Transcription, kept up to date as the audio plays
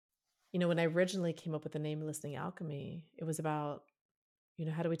When I originally came up with the name Listening Alchemy, it was about,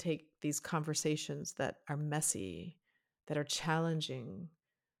 how do we take these conversations that are messy, that are challenging,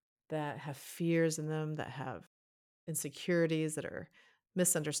 that have fears in them, that have insecurities, that are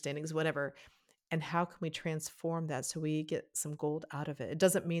misunderstandings, whatever, and how can we transform that so we get some gold out of it? It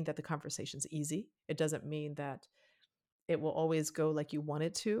doesn't mean that the conversation's easy. It doesn't mean that it will always go like you want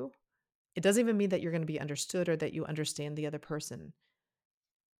it to. It doesn't even mean that you're going to be understood or that you understand the other person.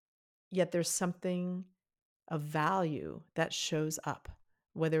 Yet there's something of value that shows up,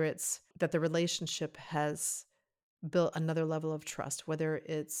 whether it's that the relationship has built another level of trust, whether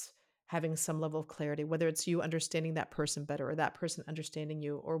it's having some level of clarity, whether it's you understanding that person better or that person understanding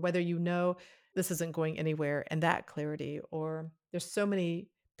you, or whether this isn't going anywhere and that clarity, or there's so many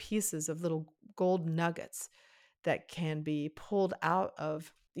pieces of little gold nuggets that can be pulled out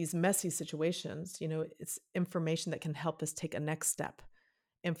of these messy situations. It's information that can help us take a next step,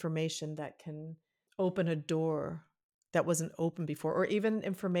 information that can open a door that wasn't open before, or even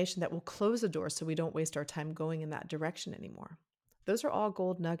information that will close a door so we don't waste our time going in that direction anymore. Those are all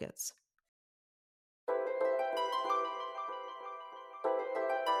gold nuggets.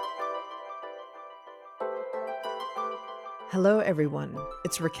 Hello, everyone.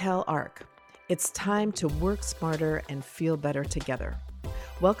 It's Raquel Ark. It's time to work smarter and feel better together.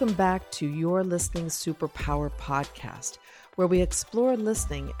 Welcome back to your Listening SuperPOWER podcast, where we explore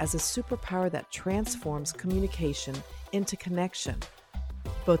listening as a superpower that transforms communication into connection,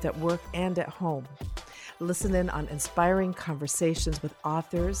 both at work and at home. Listen in on inspiring conversations with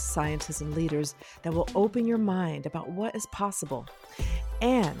authors, scientists, and leaders that will open your mind about what is possible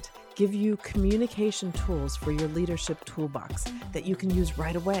and give you communication tools for your leadership toolbox that you can use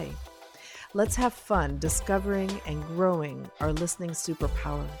right away. Let's have fun discovering and growing our listening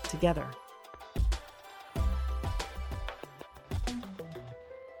superpower together.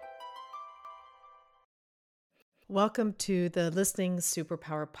 Welcome to the Listening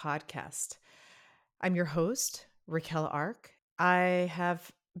Superpower podcast. I'm your host, Raquel Ark. I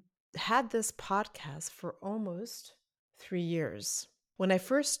have had this podcast for almost 3 years. When I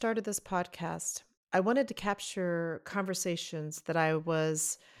first started this podcast, I wanted to capture conversations that I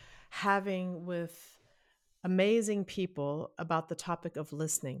was having with amazing people about the topic of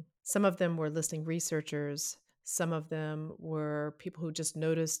listening. Some of them were listening researchers. Some of them were people who just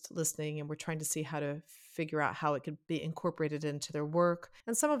noticed listening and were trying to see how to figure out how it could be incorporated into their work.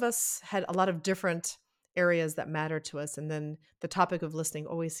 And some of us had a lot of different areas that mattered to us. And then the topic of listening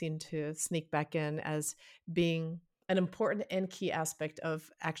always seemed to sneak back in as being an important and key aspect of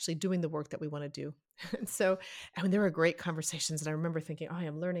actually doing the work that we want to do. And so, there were great conversations. And I remember thinking, oh, I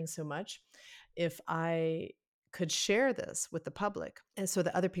am learning so much. If I could share this with the public and so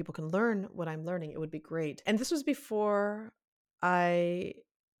that other people can learn what I'm learning, it would be great. And this was before I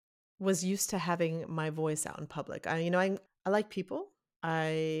was used to having my voice out in public. I like people.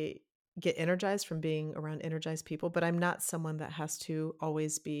 I get energized from being around energized people, but I'm not someone that has to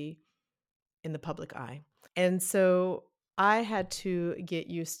always be in the public eye. And so I had to get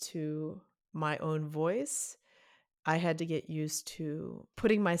used to my own voice. I had to get used to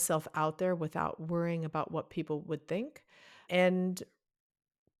putting myself out there without worrying about what people would think, and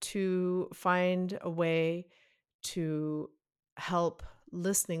to find a way to help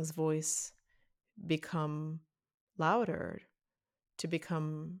listening's voice become louder, to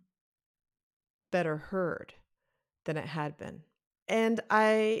become better heard than it had been. And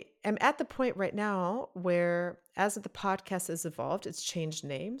I am at the point right now where, as the podcast has evolved, it's changed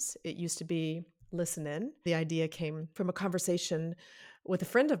names. It used to be Listen In. The idea came from a conversation with a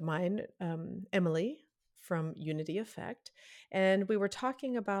friend of mine, Emily from Unity Effect. And we were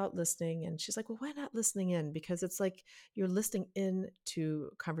talking about listening, and she's like, well, why not listening in? Because it's like you're listening in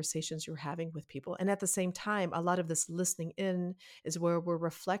to conversations you're having with people. And at the same time, a lot of this listening in is where we're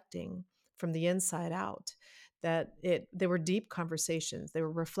reflecting from the inside out. They were deep conversations. They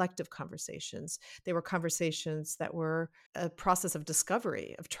were reflective conversations. They were conversations that were a process of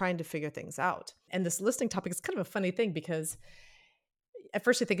discovery, of trying to figure things out. And this listening topic is kind of a funny thing because at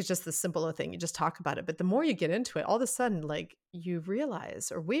first you think it's just this simple thing. You just talk about it. But the more you get into it, all of a sudden, like you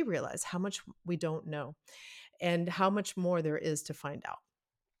realize, or we realize, how much we don't know and how much more there is to find out.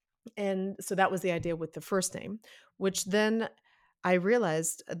 And so that was the idea with the first name, which then I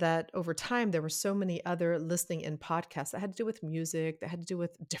realized that over time, there were so many other listening in podcasts that had to do with music, that had to do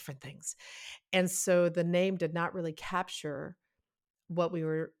with different things. And so the name did not really capture what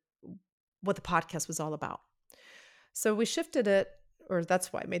the podcast was all about. So we shifted it or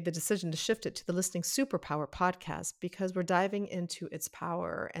that's why I made the decision to shift it to the Listening Superpower podcast, because we're diving into its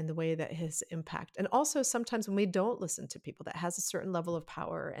power and the way that it has impact. And also sometimes when we don't listen to people, that has a certain level of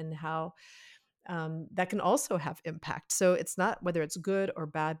power, and how that can also have impact. So it's not whether it's good or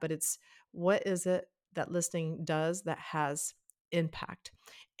bad, but it's what is it that listening does that has impact,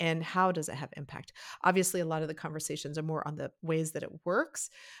 and how does it have impact? Obviously, a lot of the conversations are more on the ways that it works.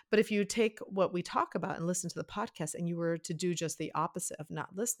 But if you take what we talk about and listen to the podcast, and you were to do just the opposite of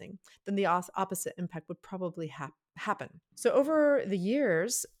not listening, then the opposite impact would probably happen. So over the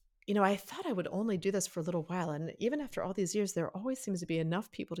years, I thought I would only do this for a little while. And even after all these years, there always seems to be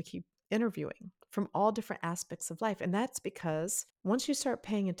enough people to keep interviewing from all different aspects of life. And that's because once you start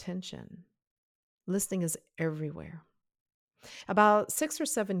paying attention, listening is everywhere. About 6 or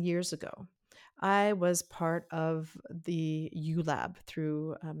 7 years ago, I was part of the U Lab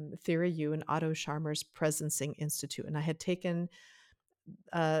through Theory U and Otto Scharmer's Presencing Institute. And I had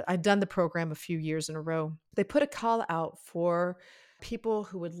I'd done the program a few years in a row. They put a call out for people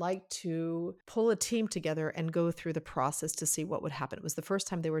who would like to pull a team together and go through the process to see what would happen. It was the first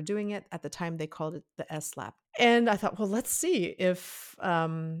time they were doing it. At the time, they called it the S Lab. And I thought, well, let's see if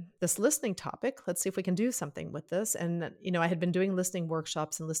this listening topic, let's see if we can do something with this. And, I had been doing listening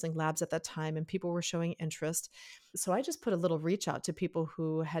workshops and listening labs at that time, and people were showing interest. So I just put a little reach out to people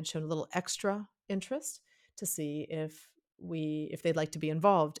who had shown a little extra interest to see if they'd like to be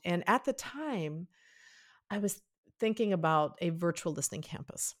involved. And at the time, I was thinking about a virtual listening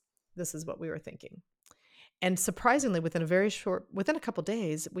campus. This is what we were thinking. And surprisingly, within a couple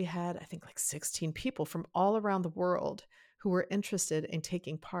days, we had, I think, like 16 people from all around the world who were interested in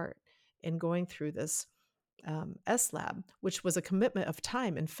taking part in going through this S Lab, which was a commitment of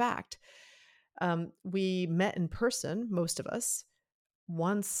time. In fact, we met in person, most of us,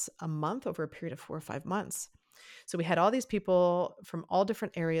 once a month over a period of 4 or 5 months. So we had all these people from all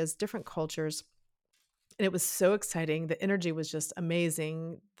different areas, different cultures. And it was so exciting. The energy was just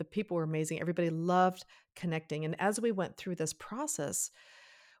amazing. The people were amazing. Everybody loved connecting. And as we went through this process,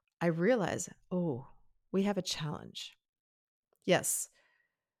 I realized, oh, we have a challenge. Yes,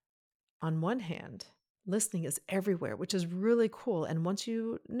 on one hand, listening is everywhere, which is really cool. And once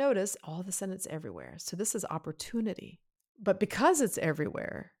you notice, all of a sudden it's everywhere. So this is opportunity. But because it's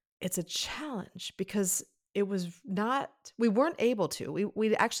everywhere, it's a challenge, because we weren't able to,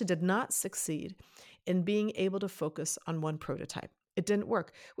 we actually did not succeed in being able to focus on one prototype. It didn't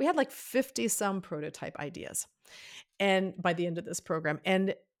work. We had like 50 some prototype ideas. And by the end of this program,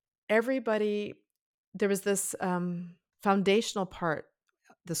 and there was this foundational part,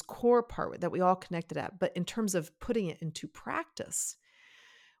 this core part that we all connected at. But in terms of putting it into practice,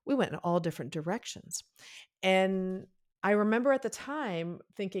 we went in all different directions. And I remember at the time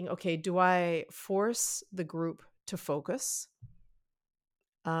thinking, okay, do I force the group to focus?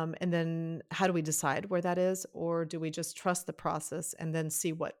 And then how do we decide where that is? Or do we just trust the process and then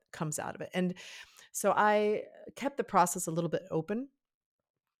see what comes out of it? And so I kept the process a little bit open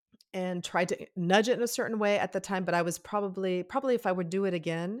and tried to nudge it in a certain way at the time. But I was probably if I would do it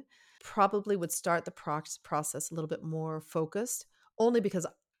again, probably would start the process a little bit more focused, only because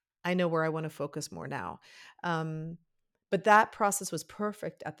I know where I want to focus more now. But that process was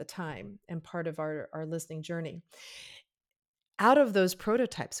perfect at the time and part of our listening journey. Out of those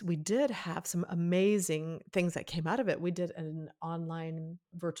prototypes, we did have some amazing things that came out of it. We did an online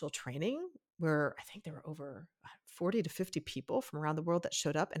virtual training where I think there were over 40 to 50 people from around the world that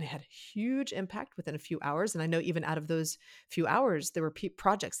showed up, and it had a huge impact within a few hours. And I know even out of those few hours, there were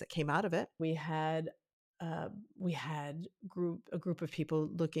projects that came out of it. We had a group of people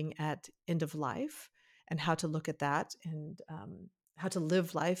looking at end of life and how to look at that, and how to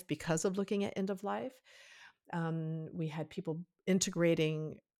live life because of looking at end of life. We had people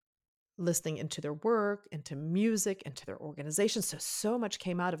integrating listening into their work, into music, into their organization. So much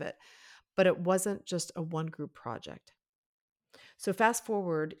came out of it, but it wasn't just a one group project. So fast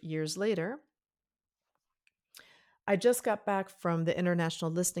forward years later, I just got back from the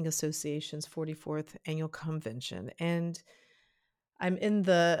International Listening Association's 44th annual convention, and I'm in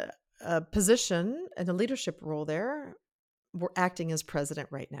the position and a leadership role there. We're acting as president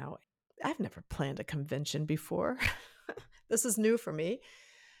right now. I've never planned a convention before. This is new for me.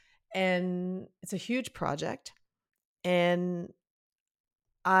 And it's a huge project. And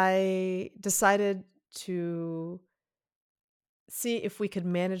I decided to see if we could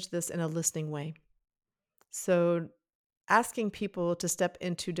manage this in a listening way. So asking people to step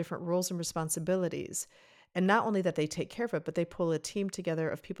into different roles and responsibilities. And not only that they take care of it, but they pull a team together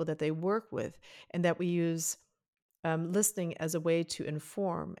of people that they work with, and that we use listening as a way to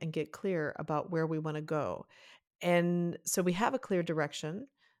inform and get clear about where we want to go. And so we have a clear direction,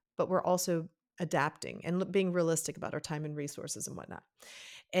 but we're also adapting and being realistic about our time and resources and whatnot.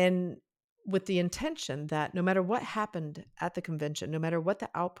 And with the intention that no matter what happened at the convention, no matter what the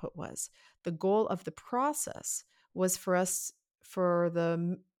output was, the goal of the process was for us, for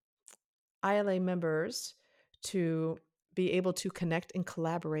the ILA members, to be able to connect and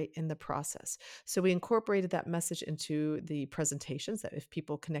collaborate in the process. So we incorporated that message into the presentations, that if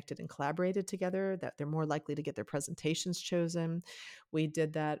people connected and collaborated together, that they're more likely to get their presentations chosen. We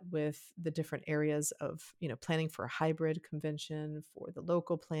did that with the different areas of, planning for a hybrid convention, for the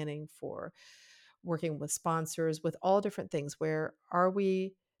local planning, for working with sponsors, with all different things. Where are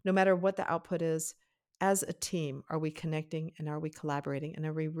we, no matter what the output is, as a team, are we connecting and are we collaborating and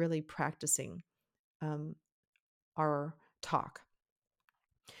are we really practicing um, our talk?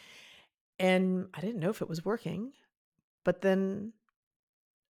 And I didn't know if it was working, but then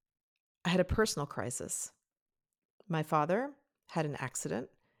I had a personal crisis. My father had an accident,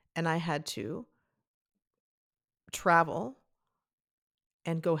 and I had to travel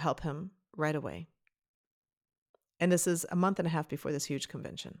and go help him right away. And this is a month and a half before this huge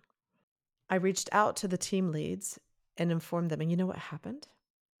convention. I reached out to the team leads and informed them, and you know what happened?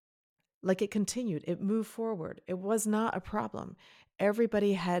 Like, it continued, it moved forward. It was not a problem.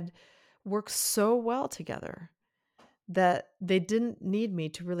 Everybody had worked so well together that they didn't need me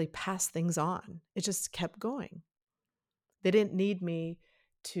to really pass things on. It just kept going. They didn't need me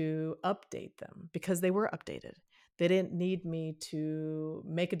to update them because they were updated. They didn't need me to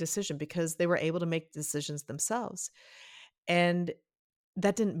make a decision because they were able to make decisions themselves. And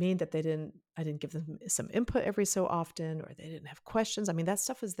that didn't mean that I didn't give them some input every so often, or they didn't have questions. I mean, that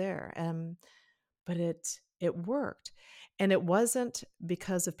stuff was there. But it worked. And it wasn't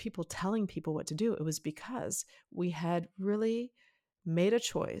because of people telling people what to do. It was because we had really made a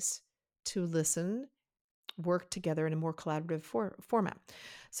choice to listen, work together in a more collaborative format.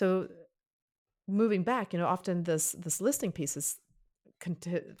 So moving back, often this listening piece is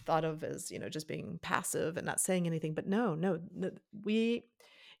thought of as, just being passive and not saying anything. But no, we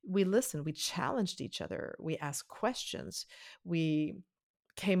listened, we challenged each other, we asked questions, we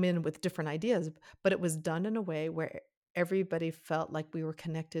came in with different ideas, but it was done in a way where everybody felt like we were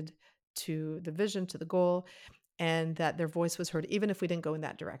connected to the vision, to the goal, and that their voice was heard, even if we didn't go in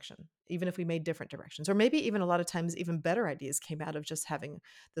that direction, even if we made different directions, or maybe even a lot of times even better ideas came out of just having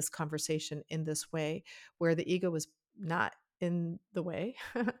this conversation in this way, where the ego was not in the way.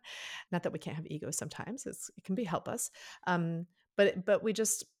 Not that we can't have ego sometimes; it can be help us, but we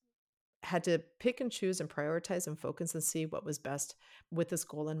just had to pick and choose and prioritize and focus and see what was best with this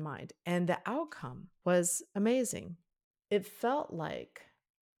goal in mind. And the outcome was amazing. It felt like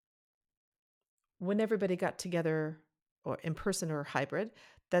when everybody got together, or in person or hybrid,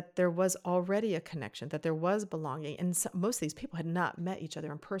 that there was already a connection, that there was belonging. And most of these people had not met each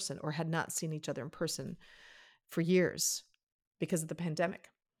other in person or had not seen each other in person for years because of the pandemic.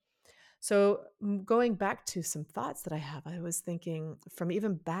 So, going back to some thoughts that I have, I was thinking from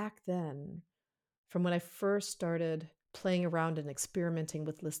even back then, from when I first started playing around and experimenting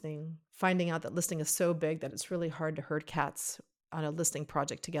with listening, finding out that listening is so big that it's really hard to herd cats on a listening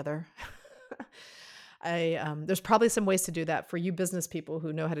project together. There's probably some ways to do that. For you business people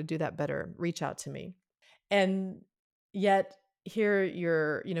who know how to do that better, reach out to me. And yet here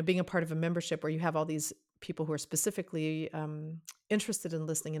you're, being a part of a membership where you have all these people who are specifically interested in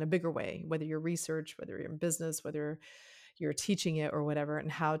listening in a bigger way, whether you're research, whether you're in business, whether you're teaching it or whatever,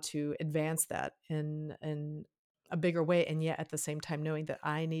 and how to advance that in a bigger way. And yet at the same time, knowing that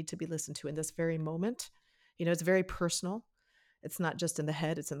I need to be listened to in this very moment. It's very personal. It's not just in the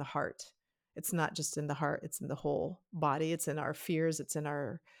head, it's in the heart. It's not just in the heart, it's in the whole body. It's in our fears, it's in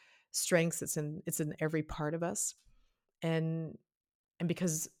our strengths, it's in every part of us. And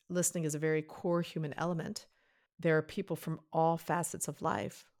because listening is a very core human element, there are people from all facets of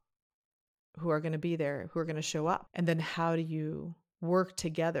life who are going to be there, who are going to show up. And then how do you work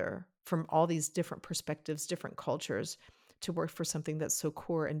together from all these different perspectives, different cultures, to work for something that's so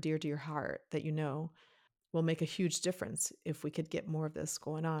core and dear to your heart that will make a huge difference if we could get more of this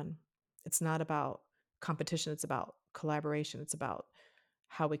going on? It's not about competition, it's about collaboration, it's about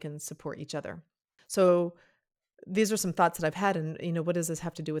how we can support each other. So these are some thoughts that I've had. And, what does this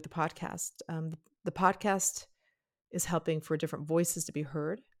have to do with the podcast? The podcast is helping for different voices to be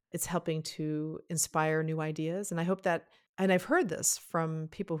heard. It's helping to inspire new ideas. And I hope that, and I've heard this from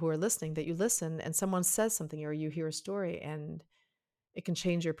people who are listening, that you listen and someone says something or you hear a story and it can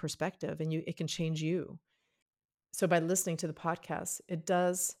change your perspective and it can change you. So by listening to the podcast, it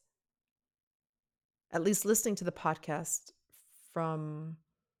does, at least listening to the podcast from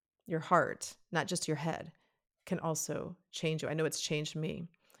your heart, not just your head, can also change you. I know it's changed me,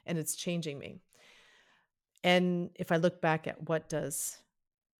 and it's changing me. And if I look back at how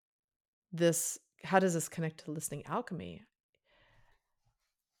does this connect to listening alchemy?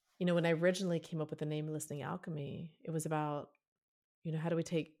 When I originally came up with the name listening alchemy, it was about, how do we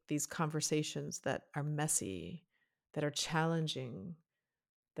take these conversations that are messy, that are challenging,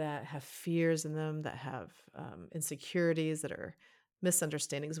 that have fears in them, that have insecurities, that are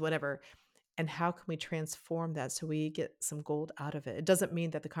misunderstandings, whatever. And how can we transform that so we get some gold out of it? It doesn't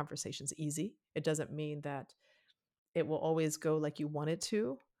mean that the conversation's easy. It doesn't mean that it will always go like you want it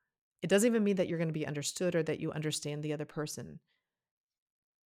to. It doesn't even mean that you're going to be understood or that you understand the other person.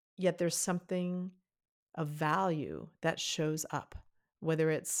 Yet there's something of value that shows up, whether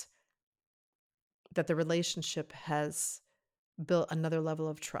it's that the relationship has built another level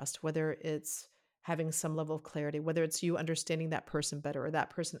of trust, whether it's having some level of clarity, whether it's you understanding that person better or that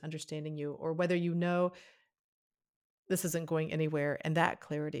person understanding you, or whether this isn't going anywhere and that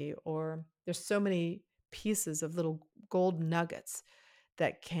clarity, or there's so many pieces of little gold nuggets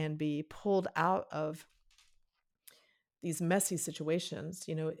that can be pulled out of these messy situations.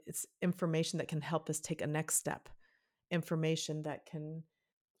 It's information that can help us take a next step, information that can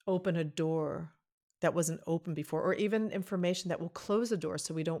open a door that wasn't open before, or even information that will close a door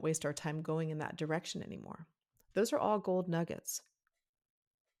so we don't waste our time going in that direction anymore. Those are all gold nuggets.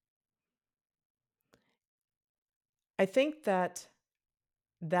 I think that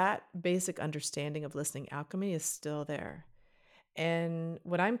basic understanding of listening alchemy is still there. And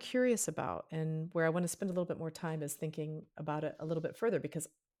what I'm curious about and where I want to spend a little bit more time is thinking about it a little bit further, because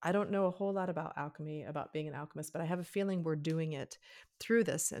I don't know a whole lot about alchemy, about being an alchemist, but I have a feeling we're doing it through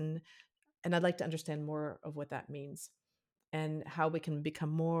this. And I'd like to understand more of what that means and how we can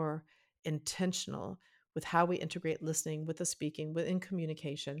become more intentional with how we integrate listening with the speaking, within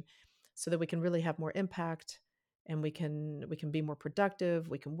communication, so that we can really have more impact, and we can be more productive,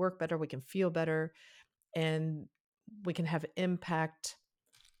 we can work better, we can feel better, and we can have impact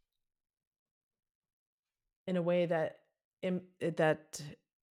in a way that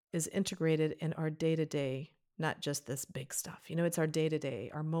is integrated in our day-to-day, not just this big stuff. It's our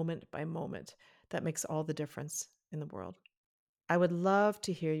day-to-day, our moment by moment, that makes all the difference in the world. I would love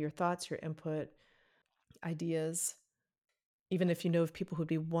to hear your thoughts, your input, ideas, even if you know of people who'd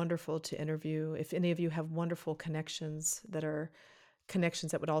be wonderful to interview. If any of you have wonderful connections that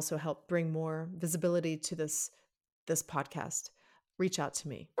would also help bring more visibility to this podcast, reach out to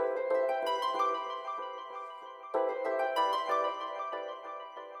me.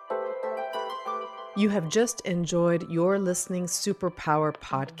 You have just enjoyed Your Listening SuperPOWER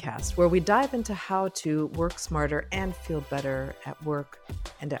podcast, where we dive into how to work smarter and feel better at work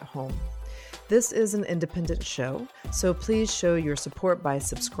and at home. This is an independent show, so please show your support by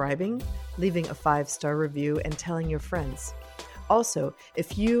subscribing, leaving a 5-star review, and telling your friends. Also,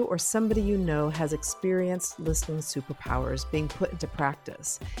 if you or somebody you know has experienced listening superpowers being put into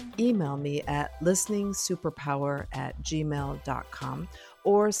practice, email me at listeningsuperpower@gmail.com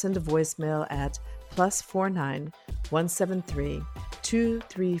or send a voicemail at +49 173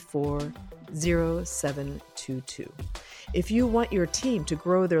 234 0722. If you want your team to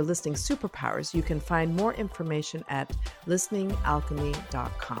grow their listening superpowers, you can find more information at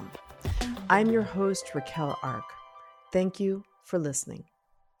listeningalchemy.com. I'm your host, Raquel Ark. Thank you for listening.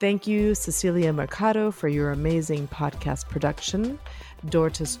 Thank you, Cecilia Mercado, for your amazing podcast production,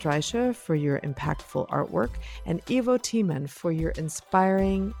 Dorta Streicher for your impactful artwork, and Ivo Tiemann for your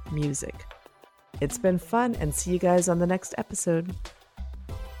inspiring music. It's been fun, and see you guys on the next episode.